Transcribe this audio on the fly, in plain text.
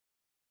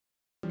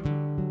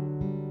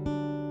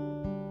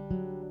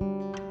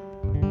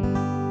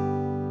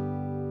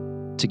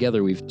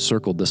together, we've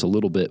circled this a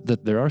little bit,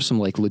 that there are some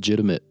like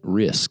legitimate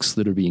risks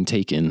that are being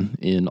taken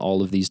in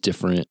all of these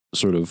different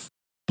sort of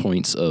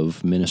points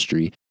of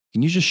ministry.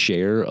 Can you just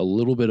share a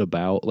little bit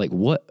about like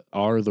what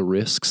are the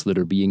risks that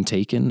are being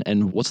taken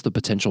and what's the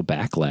potential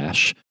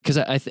backlash? Because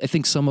I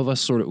think some of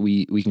us sort of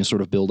we can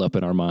sort of build up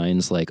in our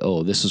minds like,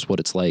 oh, this is what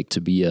it's like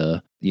to be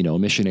a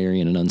missionary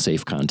in an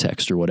unsafe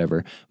context or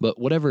whatever. But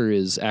whatever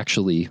is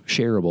actually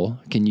shareable,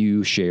 can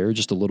you share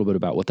just a little bit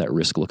about what that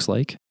risk looks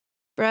like?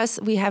 For us,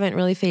 we haven't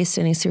really faced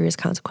any serious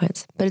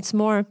consequence, but it's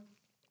more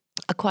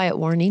a quiet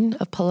warning,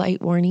 a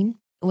polite warning.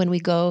 When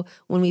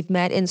we've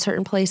met in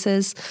certain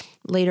places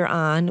later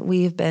on,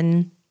 we've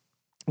been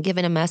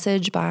given a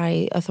message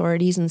by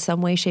authorities in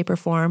some way, shape, or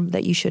form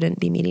that you shouldn't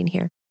be meeting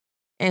here.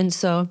 And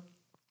so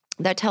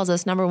that tells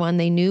us, number one,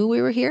 they knew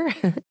we were here.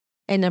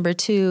 And number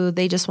two,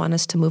 they just want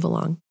us to move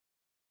along.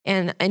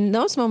 And in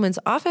those moments,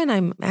 often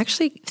I'm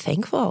actually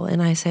thankful.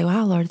 And I say,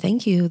 wow, Lord,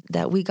 thank you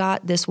that we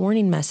got this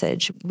warning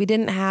message. We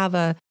didn't have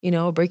a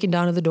breaking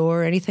down of the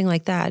door or anything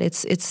like that.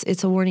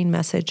 It's a warning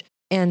message.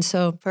 And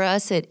so for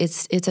us,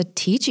 it's a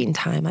teaching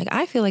time. Like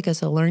I feel like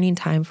it's a learning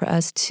time for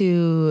us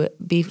to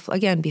be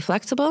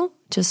flexible,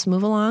 just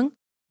move along,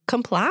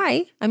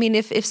 comply. I mean,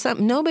 if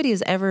nobody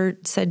has ever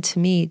said to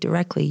me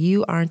directly,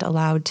 you aren't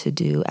allowed to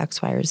do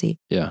X, Y, or Z.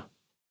 Yeah.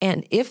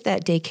 And if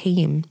that day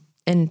came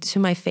and to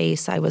my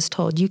face, I was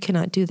told, you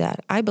cannot do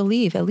that. I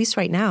believe, at least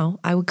right now,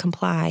 I would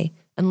comply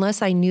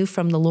unless I knew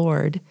from the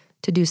Lord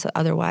to do so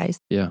otherwise.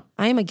 Yeah.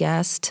 I am a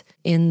guest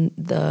in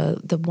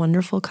the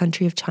wonderful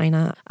country of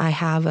China. I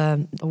have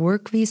a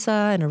work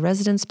visa and a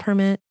residence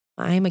permit.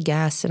 I am a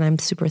guest and I'm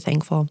super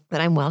thankful that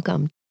I'm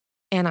welcomed.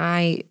 And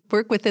I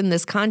work within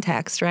this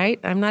context, right?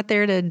 I'm not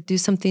there to do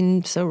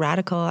something so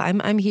radical.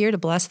 I'm here to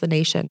bless the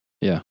nation.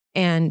 Yeah.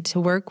 And to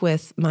work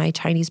with my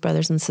Chinese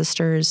brothers and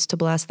sisters to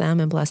bless them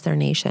and bless their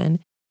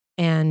nation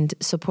and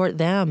support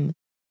them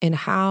in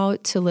how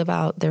to live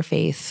out their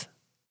faith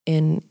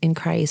in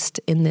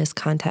Christ in this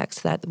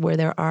context where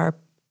there are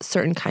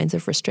certain kinds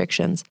of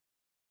restrictions.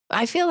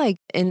 I feel like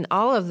in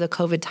all of the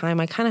COVID time,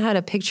 I kind of had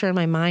a picture in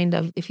my mind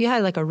of if you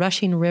had like a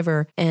rushing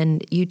river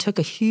and you took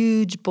a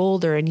huge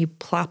boulder and you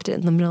plopped it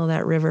in the middle of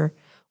that river,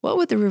 what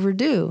would the river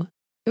do?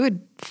 It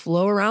would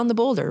flow around the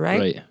boulder, right?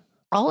 Right.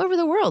 All over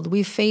the world,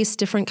 we face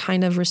different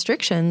kind of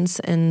restrictions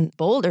and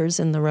boulders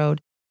in the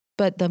road,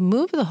 but the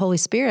move of the Holy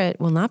Spirit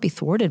will not be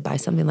thwarted by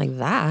something like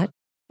that.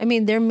 I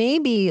mean, there may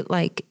be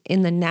like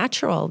in the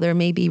natural, there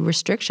may be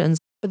restrictions,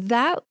 but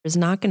that is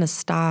not going to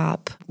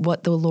stop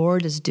what the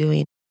Lord is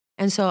doing.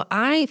 And so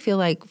I feel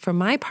like for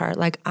my part,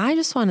 like I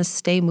just want to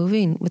stay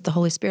moving with the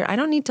Holy Spirit. I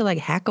don't need to like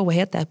hack away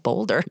at that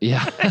boulder.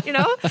 Yeah. I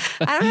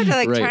don't have to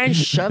like Right. try and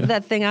shove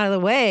that thing out of the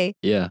way.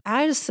 Yeah.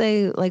 I just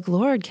say like,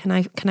 Lord, can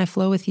I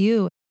flow with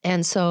you?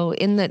 And so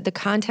in the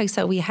context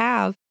that we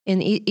have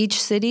in each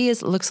city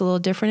looks a little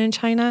different in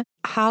China.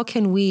 How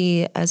can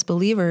we as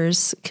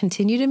believers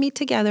continue to meet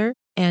together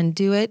and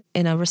do it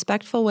in a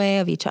respectful way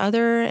of each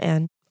other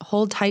and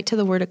hold tight to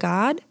the word of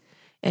God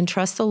and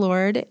trust the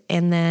Lord?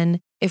 And then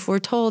if we're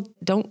told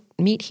don't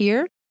meet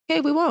here,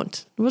 okay, we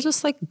won't. We'll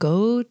just like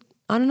go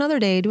on another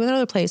day, do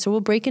another place, or we'll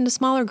break into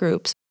smaller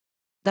groups.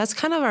 That's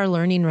kind of our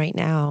learning right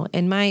now.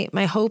 And my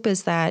hope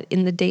is that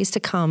in the days to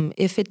come,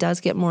 if it does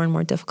get more and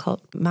more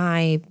difficult,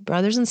 my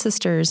brothers and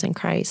sisters in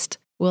Christ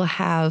will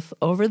have,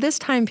 over this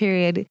time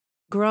period,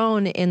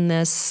 grown in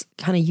this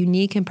kind of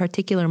unique and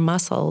particular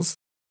muscles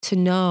to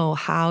know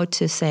how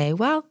to say,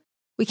 well,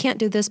 we can't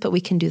do this, but we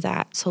can do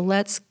that. So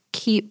let's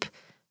keep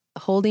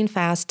holding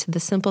fast to the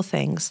simple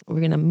things. We're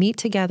going to meet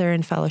together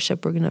in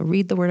fellowship. We're going to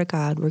read the word of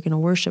God. We're going to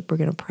worship. We're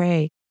going to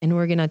pray. And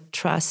we're going to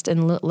trust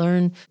and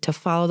learn to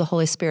follow the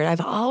Holy Spirit.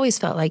 I've always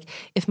felt like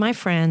if my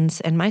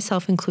friends, and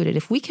myself included,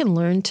 if we can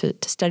learn to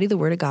study the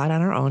word of God on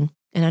our own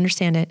and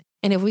understand it,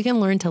 and if we can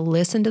learn to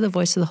listen to the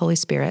voice of the Holy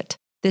Spirit,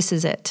 this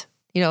is it.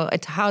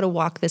 It's how to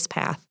walk this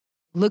path.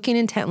 Looking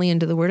intently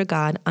into the word of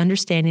God,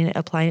 understanding it,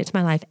 applying it to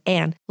my life,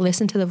 and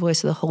listen to the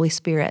voice of the Holy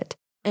Spirit.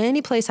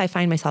 Any place I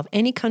find myself,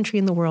 any country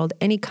in the world,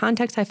 any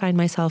context I find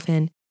myself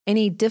in,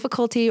 any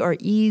difficulty or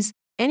ease,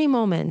 any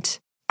moment,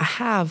 I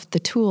have the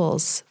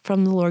tools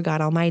from the Lord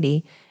God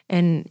Almighty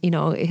and,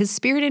 His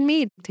Spirit in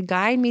me to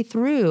guide me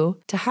through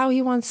to how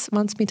He wants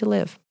me to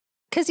live.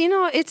 Because,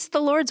 it's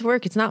the Lord's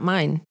work. It's not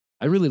mine.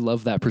 I really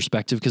love that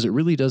perspective because it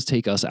really does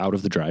take us out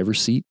of the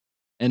driver's seat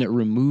and it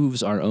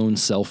removes our own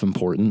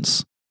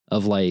self-importance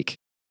of like,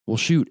 well,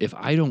 shoot, if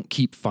I don't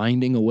keep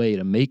finding a way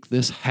to make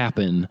this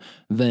happen,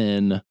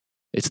 then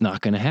it's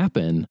not going to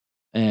happen.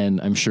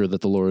 And I'm sure that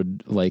the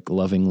Lord like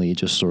lovingly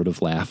just sort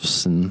of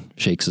laughs and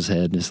shakes his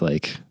head and is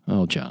like,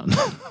 oh, John,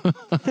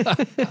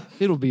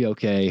 it'll be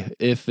okay.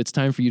 If it's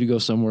time for you to go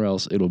somewhere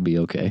else, it'll be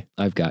okay.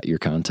 I've got your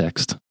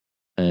context.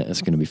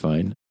 It's going to be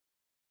fine.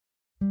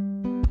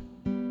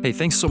 Hey,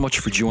 thanks so much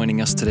for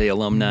joining us today,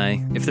 alumni.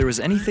 If there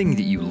was anything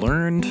that you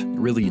learned,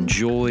 really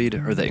enjoyed,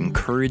 or that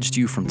encouraged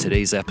you from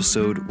today's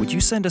episode, would you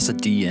send us a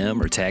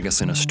DM or tag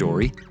us in a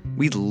story?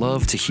 We'd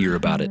love to hear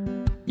about it.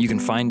 You can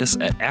find us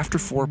at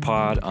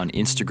After4Pod on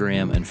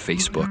Instagram and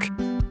Facebook.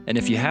 And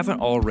if you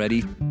haven't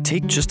already,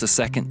 take just a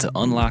second to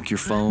unlock your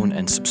phone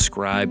and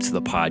subscribe to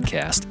the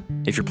podcast.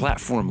 If your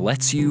platform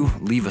lets you,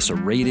 leave us a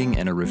rating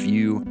and a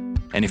review.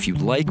 And if you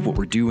like what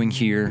we're doing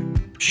here,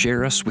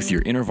 share us with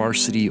your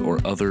InterVarsity or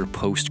other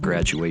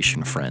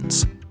post-graduation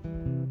friends.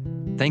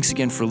 Thanks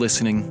again for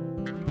listening,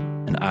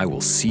 and I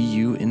will see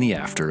you in the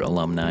after,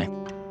 alumni.